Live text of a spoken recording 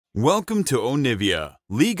Welcome to Onivia,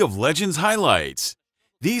 League of Legends highlights.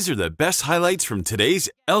 These are the best highlights from today's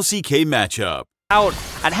LCK matchup. Out,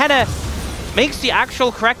 and Henna makes the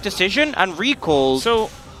actual correct decision and recalls. So,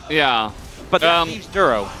 yeah. But that leaves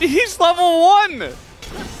Duro. He's level 1!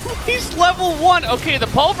 He's level 1! Okay, the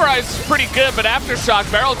Pulverize is pretty good, but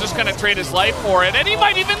Aftershock, Barrel just gonna trade his life for it, and he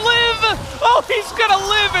might even live! Oh, he's gonna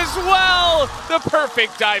live as well! The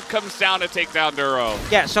perfect dive comes down to take down Duro.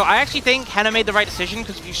 Yeah, so I actually think Henna made the right decision,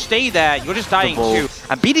 because if you stay there, you're just dying too.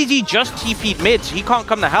 And BDD just TP'd mid, so he can't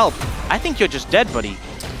come to help. I think you're just dead, buddy.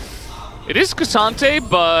 It is Cassante,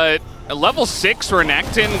 but level 6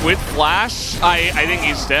 Renekton with Flash, I think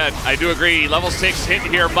he's dead. I do agree. Level 6 hit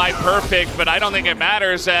here by Perfect, but I don't think it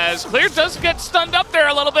matters as Clear does get stunned up there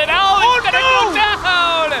a little bit. Oh, he's gonna go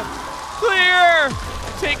down! Clear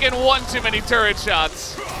taking one too many turret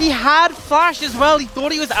shots. He had Flash as well. He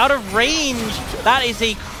thought he was out of range. That is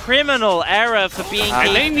a criminal error for BNK.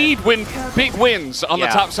 And they need big wins on the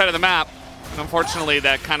top side of the map. And unfortunately,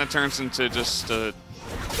 that kind of turns into just a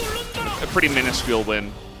pretty minuscule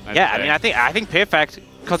win. Yeah, I mean, I think perfect.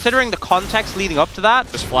 Considering the context leading up to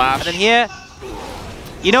that. Just Flash. And then here,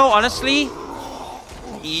 you know, honestly,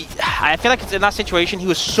 I feel like it's in that situation, he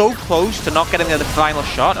was so close to not getting the final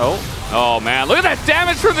shot. Oh man, look at that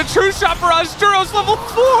damage from the True Shot for us. Duro's level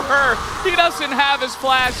 4. He doesn't have his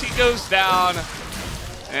Flash. He goes down.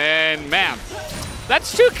 And man,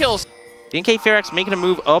 that's 2 kills. BNK FearX making a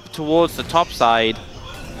move up towards the top side.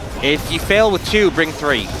 If you fail with 2, bring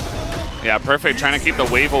 3. Yeah, Perfect trying to keep the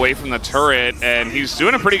wave away from the turret, and he's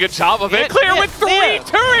doing a pretty good job of it. Clear with 3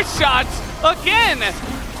 turret shots again!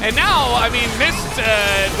 And now, I mean, missed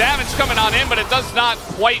damage coming on in, but it does not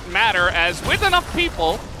quite matter, as with enough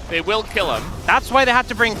people, they will kill him. That's why they had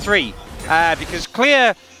to bring 3, because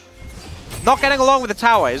Clear not getting along with the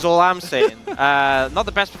tower is all I'm saying. Not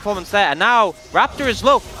the best performance there. And now, Raptor is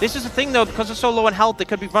low. This is the thing, though, because they're so low in health, they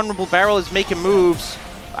could be vulnerable. Barrel is making moves.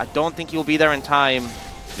 I don't think he'll be there in time.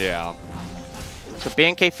 Yeah. So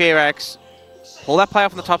BNK FearX, pull that play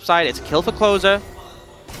off on the top side. It's a kill for Closer,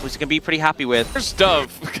 which he can be pretty happy with. There's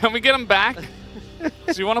Dove. Can we get him back?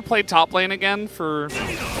 Do you want to play top lane again for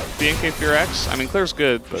BNK FearX? I mean, Clear's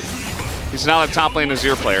good, but he's not a top lane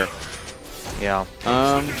Azir player. Yeah.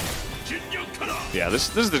 Yeah,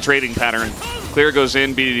 this is the trading pattern. Clear goes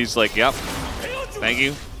in, BDD's like, yep, thank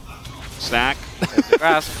you. Snack.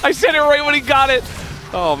 I said it right when he got it.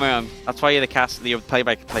 Oh man, that's why you're the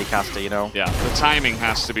play-by-play caster, you know. Yeah, the timing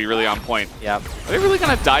has to be really on point. Yeah. Are they really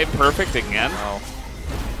gonna dive Perfect again? No.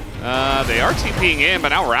 They are TPing in, but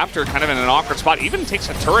now Raptor kind of in an awkward spot. Even takes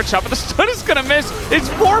a turret shot, but the stun is gonna miss. It's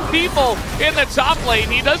 4 people in the top lane.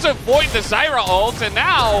 He does avoid the Zyra ult, and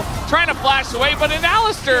now trying to flash away, but an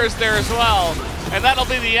Alistar is there as well. And that'll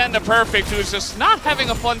be the end of Perfect, who's just not having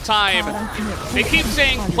a fun time. They keep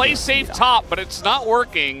saying play safe top, but it's not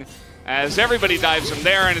working, as everybody dives him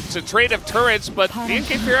there, and it's a trade of turrets, but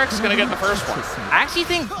BNK FearX is going to get the first one. I actually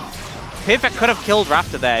think Perfect could have killed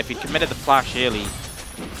Raptor there if he'd committed the flash early.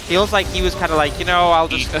 Feels like he was kind of like, you know, I'll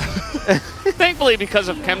just... Thankfully, because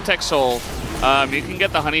of Chemtech Soul, you can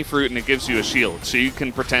get the Honey Fruit and it gives you a shield, so you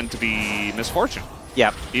can pretend to be Misfortune.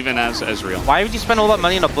 Yep. Even as Ezreal. Why would you spend all that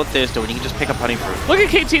money on a Bloodthirster when you can just pick up Honey Fruit? Look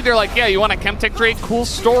at KT, they're like, yeah, you want a Chemtech trade? Cool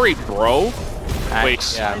story, bro.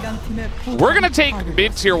 Wait, yeah. We're going to take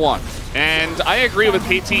mid-tier 1, and I agree with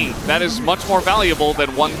KT. That is much more valuable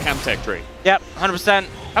than one Chemtech trade. Yep, 100%.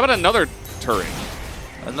 How about another turret?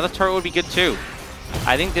 Another turret would be good too.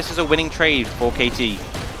 I think this is a winning trade for KT.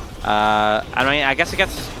 I mean, I guess it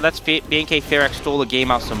lets BNK FearX stall the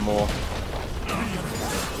game out some more.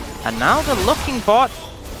 And now they're looking bot.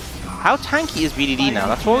 How tanky is BDD now?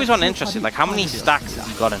 That's always one interesting. Like, how many stacks has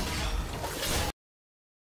he gotten?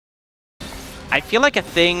 I feel like a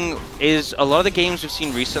thing is a lot of the games we've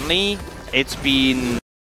seen recently, it's been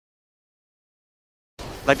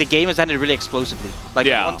like the game has ended really explosively. Like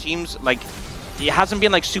one team's like it hasn't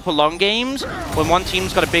been like super long games when one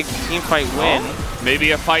team's got a big team fight win.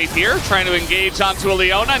 Maybe a fight here, trying to engage onto a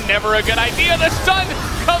Leona, never a good idea. The stun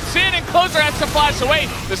comes in and Closer has to flash away.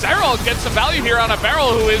 The Zyra gets some value here on a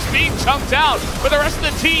Barrel who is being chunked out. But the rest of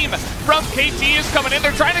the team from KT is coming in.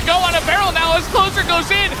 They're trying to go on a Barrel now as Closer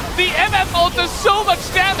goes in. The MF ult does so much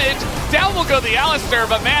damage. Down will go the Alistar,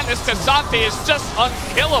 but man, this Cassante is just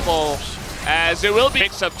unkillable, as it will be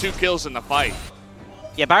picks up 2 kills in the fight.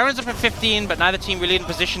 Yeah, Byron's up at 15, but neither team really in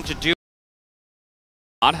position to do.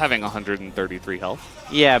 Not having 133 health.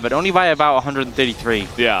 Yeah, but only by about 133.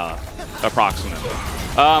 Yeah, approximately.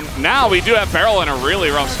 Now we do have Beryl in a really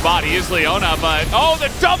rough spot. He is Leona, but oh,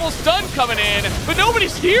 the double stun coming in, but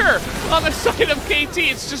nobody's here on the side of KT.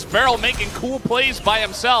 It's just Beryl making cool plays by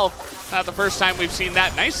himself. Not the first time we've seen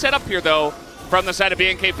that. Nice setup here, though, from the side of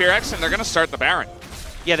BNK FearX, and they're going to start the Baron.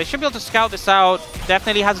 Yeah, they should be able to scout this out.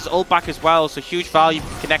 Definitely has his ult back as well, so huge value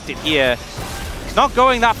connected here. It's not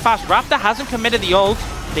going that fast. Raptor hasn't committed the ult.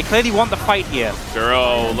 They clearly want the fight here.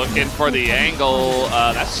 Duro looking for the angle.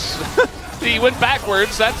 That's he went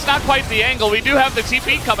backwards. That's not quite the angle. We do have the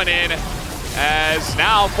TP coming in. As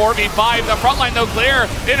now 4v5, the front line though clear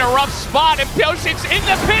in a rough spot, and Pyosik's in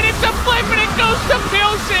the pit. It's a flip and it goes to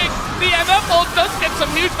Pyosik. The MF ult does get some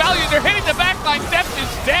huge value. They're hitting the backline. Deft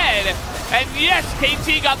is dead. And yes,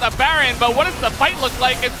 KT got the Baron, but what does the fight look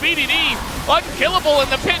like? It's BDD unkillable in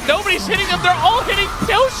the pit. Nobody's hitting them. They're all hitting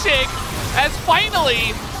Pyosik. As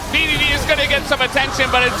finally BDD is going to get some attention,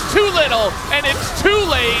 but it's too little and it's too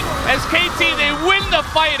late. As KT, they win the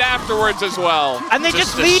fight afterwards as well. And they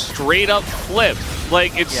just lead. Straight up flip.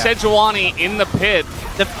 Like it's Sejuani in the pit.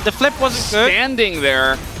 The flip wasn't good. Standing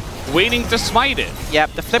there, waiting to smite it.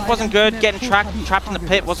 Yep, the flip wasn't good. Getting trapped in the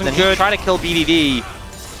pit wasn't good. Trying to kill BDD.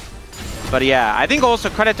 But yeah, I think also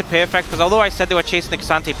credit to Perfect, because although I said they were chasing the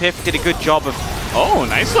Cassante, Perfect did a good job of... Oh,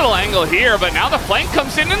 nice little angle here, but now the flank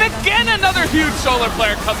comes in, and again another huge solar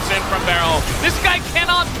flare comes in from Beryl. This guy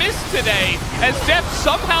cannot miss today, as Deft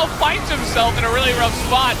somehow finds himself in a really rough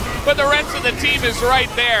spot, but the rest of the team is right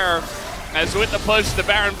there. As with the push, the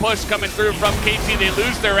Baron push coming through from KT, they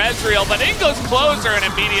lose their Ezreal, but in goes Closer and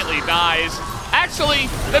immediately dies. Actually,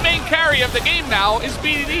 the main carry of the game now is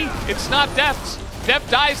BDD. It's not Deft.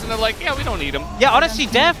 Deft dies and they're like, yeah, we don't need him. Yeah, honestly,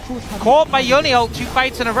 Deft, caught by Yoni ult 2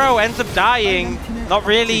 fights in a row, ends up dying. Not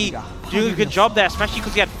really doing a good job there, especially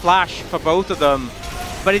because he had flash for both of them.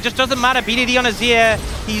 But it just doesn't matter. BDD on Azir,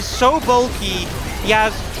 he's so bulky. He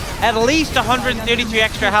has at least 133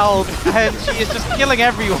 extra health, and she is just killing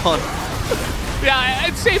everyone. Yeah,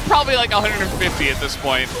 I'd say probably like 150 at this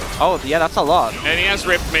point. Oh, yeah, that's a lot. And he has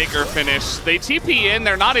Riftmaker finish. They TP in.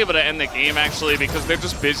 They're not able to end the game, actually, because they're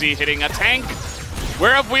just busy hitting a tank.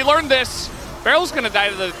 Where have we learned this? Beryl's going to die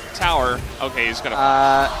to the tower. Okay, he's going to...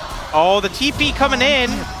 Oh, the TP coming in.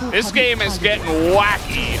 This game is getting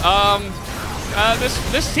wacky.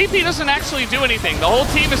 This TP doesn't actually do anything. The whole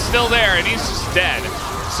team is still there, and he's just dead.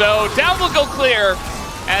 So down will go clear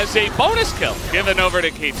as a bonus kill given over to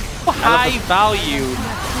KT. High value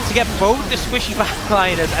to get both the squishy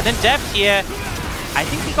backliners, and then Deft here, I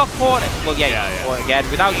think he got caught. Well, yeah. Caught again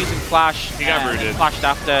without using flash. He got rooted. Flashed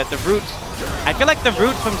after the root. I feel like the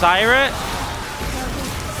root from Zyra.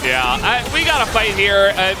 Yeah, we got a fight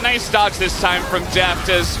here. Nice dodge this time from Deft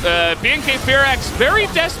as BNK FearX very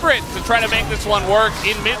desperate to try to make this one work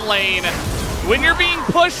in mid lane. When you're being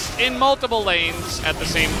pushed in multiple lanes at the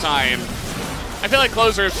same time, I feel like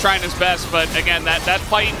Closer is trying his best, but again, that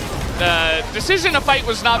fight, decision to fight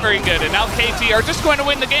was not very good, and now KT are just going to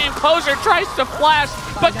win the game. Closer tries to flash,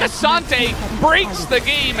 but Cassante breaks the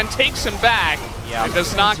game and takes him back. Yeah. And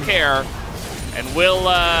does not care, and will,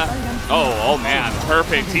 oh man,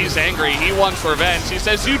 perfect. He's angry. He wants revenge. He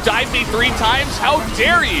says, you died me 3 times? How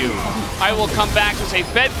dare you? I will come back as a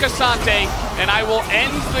fed Cassante, and I will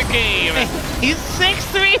end the game. He's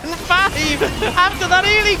 6-3-5 after that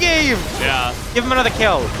early game. Yeah. Give him another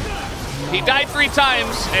kill. He died 3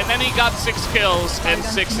 times, and then he got 6 kills and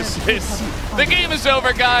 6 assists. The game is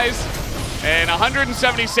over, guys. And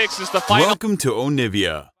 176 is the final. Welcome to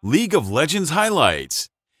Onivia, League of Legends highlights.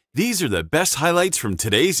 These are the best highlights from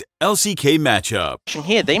today's LCK matchup.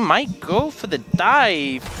 Here, they might go for the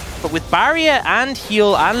dive, but with barrier and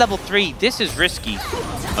heal and level 3, this is risky.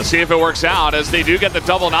 Let's see if it works out as they do get the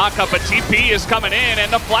double knockup, but TP is coming in,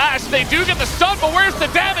 and the flash, they do get the stun, but where's the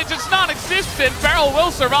damage? It's non-existent. Beryl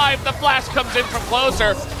will survive. The flash comes in from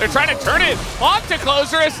Closer. They're trying to turn it onto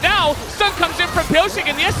Closer as now stun comes in from Pyosik,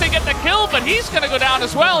 and yes, they get the kill, but he's going to go down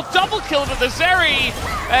as well. Double kill to the Zeri,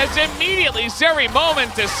 as immediately Zeri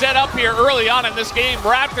moment is set up here early on in this game.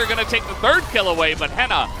 Raptor going to take the 3rd kill away, but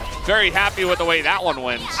Henna very happy with the way that one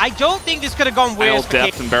went. I don't think this could have gone worse.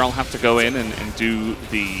 Deft and Beryl have to go in and do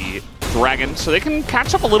the Dragon, so they can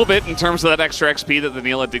catch up a little bit in terms of that extra XP that the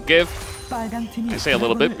Neela did give. I say a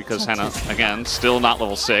little bit because Henna, again, still not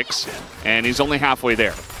level 6, and he's only halfway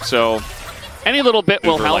there. So any little bit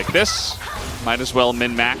will help. Like this, might as well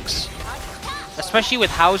min-max. Especially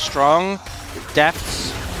with how strong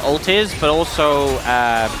Deft's ult is, but also,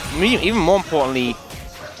 even more importantly...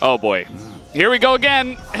 Oh boy. Here we go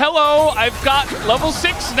again. Hello, I've got level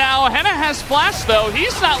 6 now. Henna has flash though.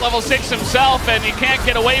 He's not level 6 himself, and you can't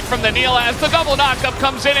get away from the Neela as the double knockup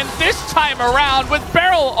comes in, and this time around with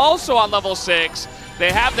Beryl also on level 6.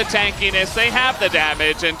 They have the tankiness, they have the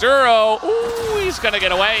damage, and Duro, ooh, he's gonna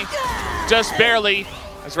get away. Just barely,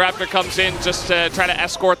 as Raptor comes in just to try to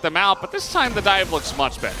escort them out, but this time the dive looks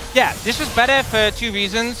much better. Yeah, this was better for 2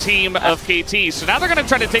 reasons. Team of KT, so now they're gonna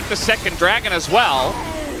try to take the second dragon as well.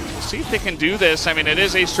 See if they can do this. I mean, it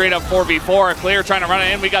is a straight up 4v4. Clear trying to run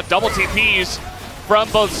it in. We got double TPs from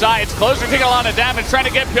both sides. Closer taking a lot of damage, trying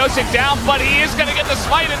to get Pyosik down, but he is going to get the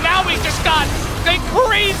smite, and now we just got a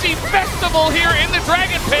crazy festival here in the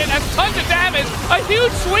Dragon Pit. Has tons of damage, a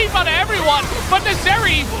huge sweep on everyone, but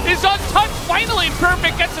Nazeri is untouched. Finally,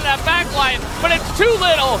 Perfect gets to that back line, but it's too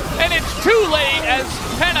little, and it's too late as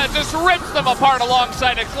Henna just rips them apart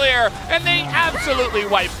alongside of Clear, and they absolutely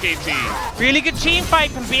wipe KT. Really good team fight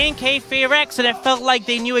from BNK FearX, and it felt like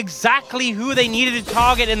they knew exactly who they needed to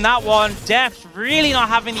target in that one. Deft really not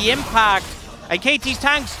having the impact, and KT's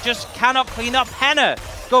tanks just cannot clean up. Henna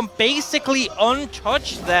going basically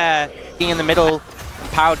untouched there. Being in the middle,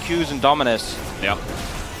 powered Qs and Dominus. Yep.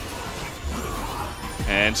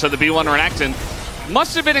 And so the B1 Renekton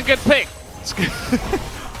must have been a good pick.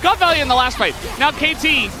 Got value in the last fight. Now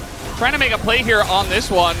KT trying to make a play here on this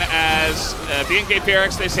one as BNK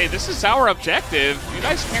FearX, they say, this is our objective. You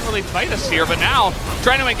guys can't really fight us here, but now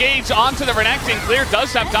trying to engage onto the Renekton. Clear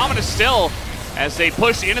does have Dominus still as they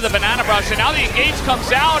push into the Banana Brush, and now the engage comes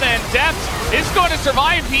out, and Deft is going to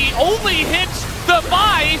survive. He only hits the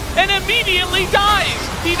buy and immediately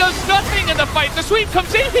dies. He does nothing in the fight. The sweep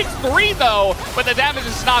comes in, hits 3 though, but the damage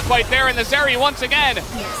is not quite there, and the Zeri once again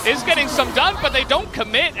is getting some done, but they don't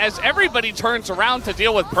commit as everybody turns around to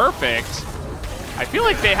deal with Perfect. I feel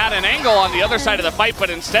like they had an angle on the other side of the fight, but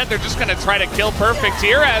instead they're just going to try to kill Perfect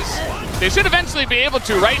here, as they should eventually be able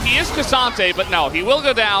to, right? He is Cassante, but no, he will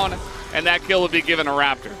go down, and that kill will be given to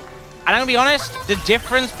Raptor. And I'm gonna be honest, the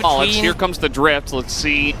difference between... Here comes the drift. Let's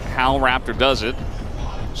see how Raptor does it.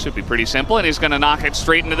 Should be pretty simple, and he's gonna knock it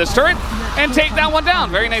straight into this turret and take that one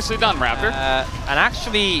down. Very nicely done, Raptor. And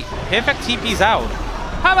actually, Perfect TP's out.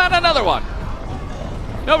 How about another one?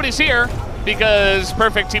 Nobody's here because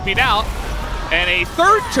Perfect TP'd out, and a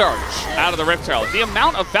third charge out of the Rift Herald. The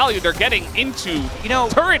amount of value they're getting into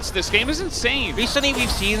turrets this game is insane. Recently, we've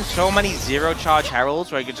seen so many zero-charge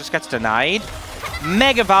Heralds where it just gets denied.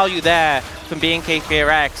 Mega value there from BNK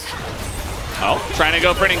FearX. Oh, trying to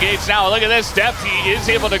go for an engage now. Look at this. Deft, he is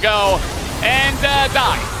able to go and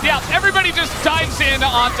die. Yeah, everybody just dives in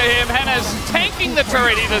onto him. Henna's tanking the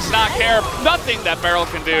turret. He does not care. Nothing that Barrel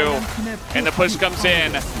can do. And the push comes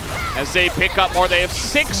in as they pick up more. They have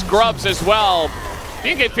 6 grubs as well.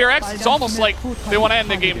 BNK FearX, it's almost like they want to end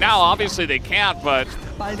the game now. Obviously they can't, but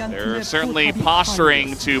they're certainly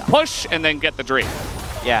posturing to push and then get the dream.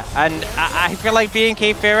 Yeah, and I feel like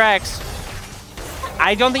BNK FearX,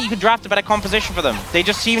 I don't think you can draft a better composition for them. They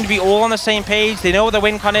just seem to be all on the same page. They know what the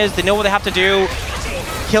win con is. They know what they have to do.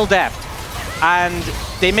 Kill Deft. And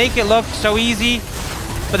they make it look so easy,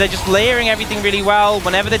 but they're just layering everything really well.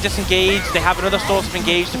 Whenever they're disengaged, they have another source of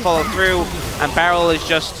engage to follow through, and Barrel is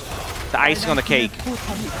just the icing on the cake.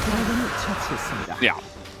 Yeah.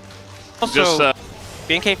 Also,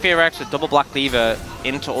 BNK FearX with double Black Cleaver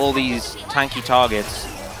into all these tanky targets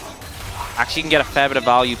actually can get a fair bit of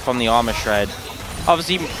value from the Armor Shred.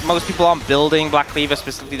 Obviously, most people aren't building Black Cleaver,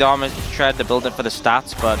 specifically the Armor Shred. They're building for the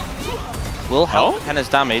stats, but will help Henna's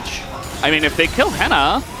damage. I mean, if they kill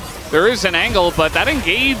Henna, there is an angle, but that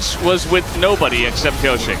engage was with nobody except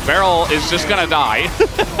Pyosik. Barrel is just gonna die.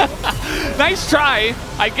 Nice try,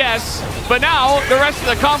 I guess. But now the rest of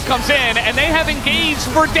the comp comes in, and they have engaged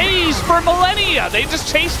for days, for millennia. They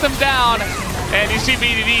just chase them down. And you see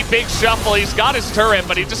BDD, big shuffle. He's got his turret,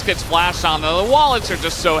 but he just gets flashed on. The wallets are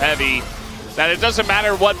just so heavy that it doesn't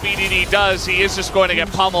matter what BDD does. He is just going to get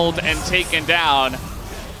pummeled and taken down.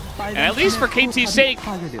 And at least for KT's sake,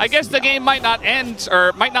 I guess the game might not end,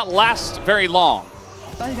 or might not last very long.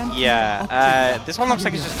 Yeah, this one looks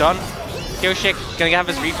like it's just done. Pyosik gonna have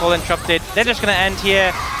his recall interrupted. They're just gonna end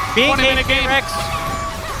here. BNK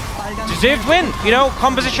FearX deserved win. You know,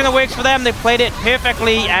 composition that works for them. They played it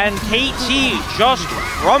perfectly, and KT just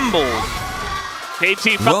crumbled.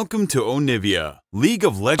 Welcome to Onivia, League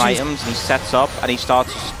of Legends. Items, and he sets up and he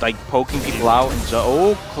starts like poking people out. And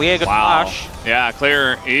so, Clear good flash. Yeah,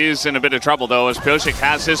 Clear is in a bit of trouble though, as Pyosik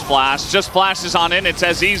has his flash. Just flashes on in. It's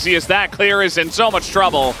as easy as that. Clear is in so much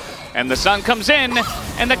trouble. And the sun comes in,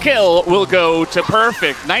 and the kill will go to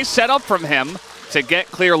Perfect. Nice setup from him to get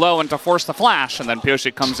Clear low and to force the flash, and then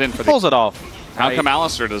Pyosik comes in for the... Pulls it off. How come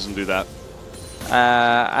Alistair doesn't do that?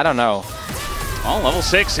 I don't know. Well, level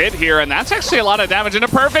 6 hit here, and that's actually a lot of damage into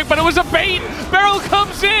Perfect, but it was a bait! Barrel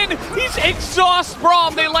comes in! He's exhaust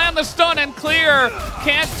Braum! They land the stun, and Clear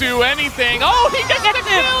can't do anything. Oh, he can get a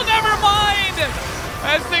kill! Never mind!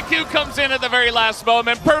 Q comes in at the very last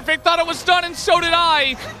moment. Perfect thought it was done, and so did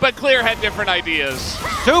I. But Clear had different ideas.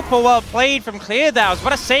 Super well played from Clear there. I was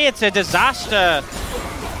about to say it's a disaster.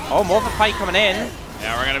 Oh, more of a fight coming in.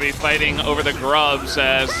 Yeah, we're going to be fighting over the grubs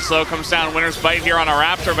as the slow comes down. Winner's bite here on a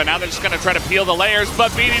Raptor, but now they're just going to try to peel the layers. But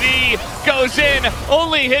BDD goes in,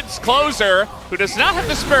 only hits Closer, who does not have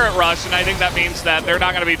the Spirit Rush, and I think that means that they're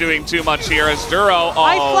not going to be doing too much here as Duro.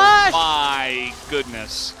 Oh my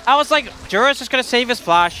goodness. I was like, Duro's just going to save his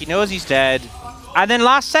flash. He knows he's dead. And then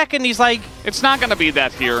last second, he's like... It's not going to be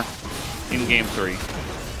that here in Game 3.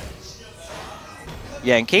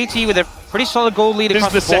 Yeah, and KT with a pretty solid gold lead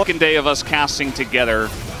across the board. This is the second day of us casting together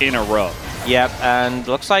in a row. Yep, and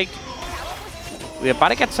looks like we're about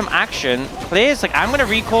to get some action. Clear's like, I'm going to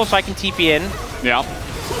recall so I can TP in. Yeah.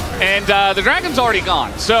 And the Dragon's already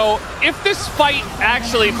gone. So if this fight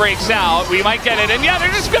actually breaks out, we might get it. And yeah, they're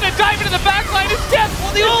just going to dive into the backline. It's death.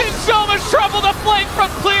 Well, in so much trouble. The flank from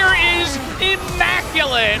Clear is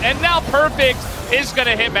immaculate. And now Perfect is going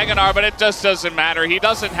to hit Meganar, but it just doesn't matter. He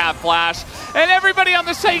doesn't have flash. And everybody on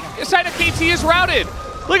the side of KT is routed.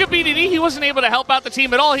 Look at BDD. He wasn't able to help out the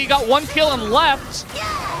team at all. He got 1 kill and left.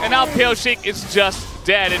 And now Pyoshik is just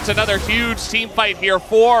dead. It's another huge team fight here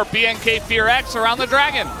for BNK FearX around the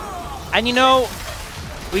Dragon. And you know,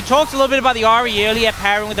 we talked a little bit about the Ahri earlier,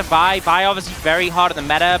 pairing with the Vi. Vi obviously very hard in the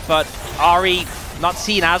meta, but Ahri not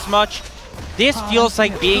seen as much. This feels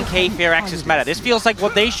like BNK FearX's meta. This feels like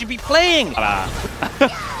what they should be playing.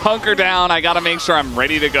 Hunker down. I got to make sure I'm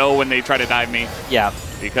ready to go when they try to dive me. Yeah.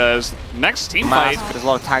 Because next team fight... There's a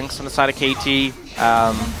lot of tanks on the side of KT,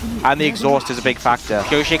 and the exhaust is a big factor.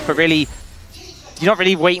 Pyoshik, but really, you're not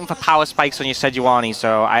really waiting for power spikes on your Sejuani,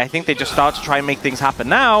 so I think they just start to try and make things happen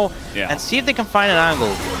now and see if they can find an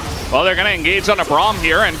angle. Well, they're going to engage on a Braum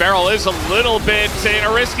here, and Beryl is a little bit in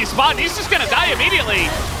a risky spot. He's just going to die immediately.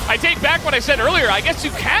 I take back what I said earlier. I guess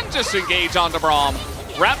you can just engage onto Braum.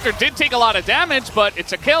 Raptor did take a lot of damage, but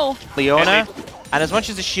it's a kill. Leona, and as much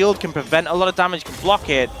as the shield can prevent a lot of damage, can block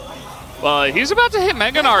it. Well, he's about to hit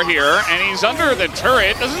Meganar here, and he's under the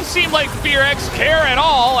turret. Doesn't seem like FearX care at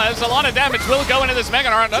all, as a lot of damage will go into this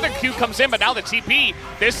Meganar. Another Q comes in, but now the TP,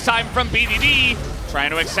 this time from BDD.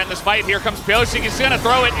 Trying to extend this fight. Here comes Pyoshik. He's going to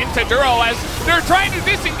throw it into Duro as they're trying to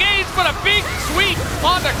disengage, but a big sweep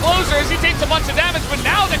on the Closer as he takes a bunch of damage. But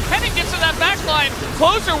now the Kenning gets to that backline.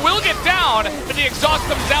 Closer will get down, but the exhaust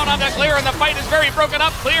comes down on that Clear, and the fight is very broken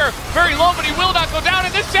up. Clear very low, but he will not go down.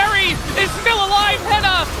 And this Zeri is still alive.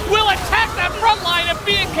 Henna will attack that front line, and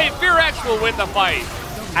BNK FearX will win the fight.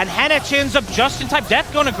 And Henna chins up just in time. Death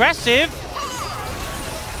going aggressive.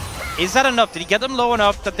 Is that enough? Did he get them low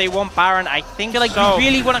enough that they want Baron? I think like you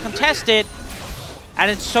really want to contest it, and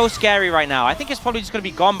it's so scary right now. I think it's probably just going to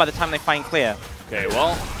be gone by the time they find Clear. Okay,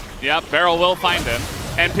 well, yeah, Beryl will find him.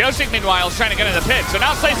 And Pyoshik, meanwhile, is trying to get in the pit. So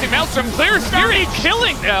now slicing Maelstrom, Clear's Fury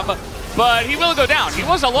killing him, but he will go down. He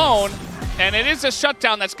was alone, and it is a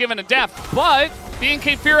shutdown that's given a death, but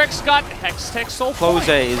BNK FearX got Hextech Soul.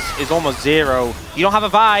 Closer is almost zero. You don't have a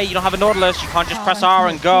Vi, you don't have a Nautilus, you can't just press R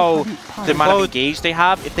and go. The amount of engage they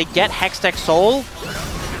have, if they get Hextech Soul,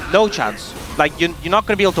 no chance. Like, you're not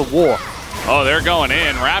going to be able to walk. Oh, they're going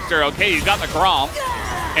in. Raptor, okay, you got the Grom.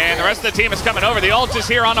 And the rest of the team is coming over. The ult is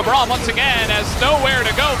here on the Braum once again, as nowhere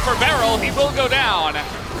to go for Beryl. He will go down.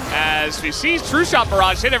 As we see True Shot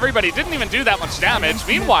Barrage hit everybody, didn't even do that much damage.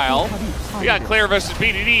 Meanwhile, we got Clear versus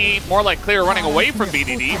BDD, more like Clear running away from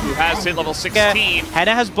BDD, who has hit level 16. Yeah,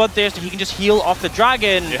 Henna has Blood there, so he can just heal off the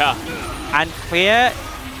Dragon. Yeah. And Clear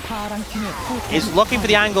is looking for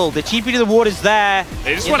the angle. The TP to the ward is there.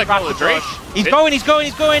 They just want to kill the Drake. He's going.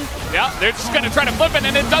 Yeah, they're just going to try to flip it,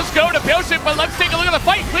 and it does go to Pyoshik, but let's take a look at the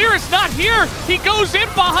fight. Clear is not here. He goes in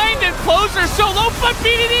behind it. Closer so low, but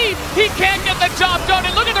BDD, he can't get the job done.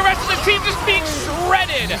 And look at the rest of the team just being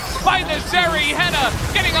shredded by the Zeri. Henna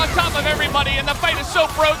getting on top of everybody, and the fight is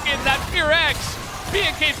so broken that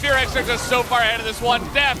BNK FearX are just so far ahead of this one.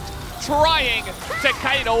 Deft trying to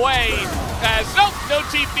kite away as no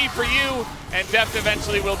TP for you, and Deft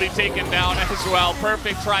eventually will be taken down as well.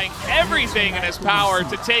 Perfect trying everything in his power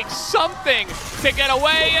to take something to get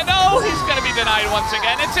away, and he's going to be denied once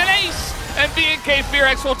again. It's an ace, and BNK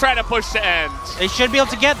FearX will try to push to end. They should be able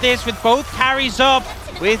to get this with both carries up,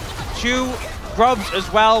 with 2 grubs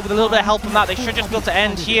as well, with a little bit of help from that. They should just be able to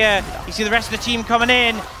end here. You see the rest of the team coming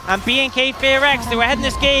in, and BNK FearX, they were ahead in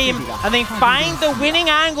this game, and they find the winning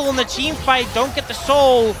angle in the team fight, don't get the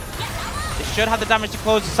soul. They should have the damage to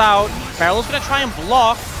close this out. Beryl's going to try and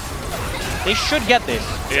block. They should get this.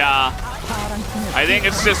 Yeah. I think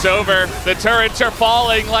it's just over. The turrets are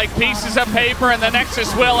falling like pieces of paper, and the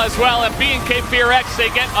Nexus will as well. And BNK FearX, they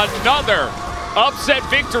get another upset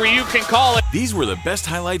victory, you can call it. These were the best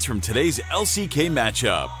highlights from today's LCK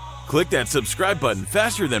matchup. Click that subscribe button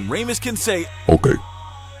faster than Ramus can say, Okay.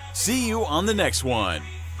 See you on the next one.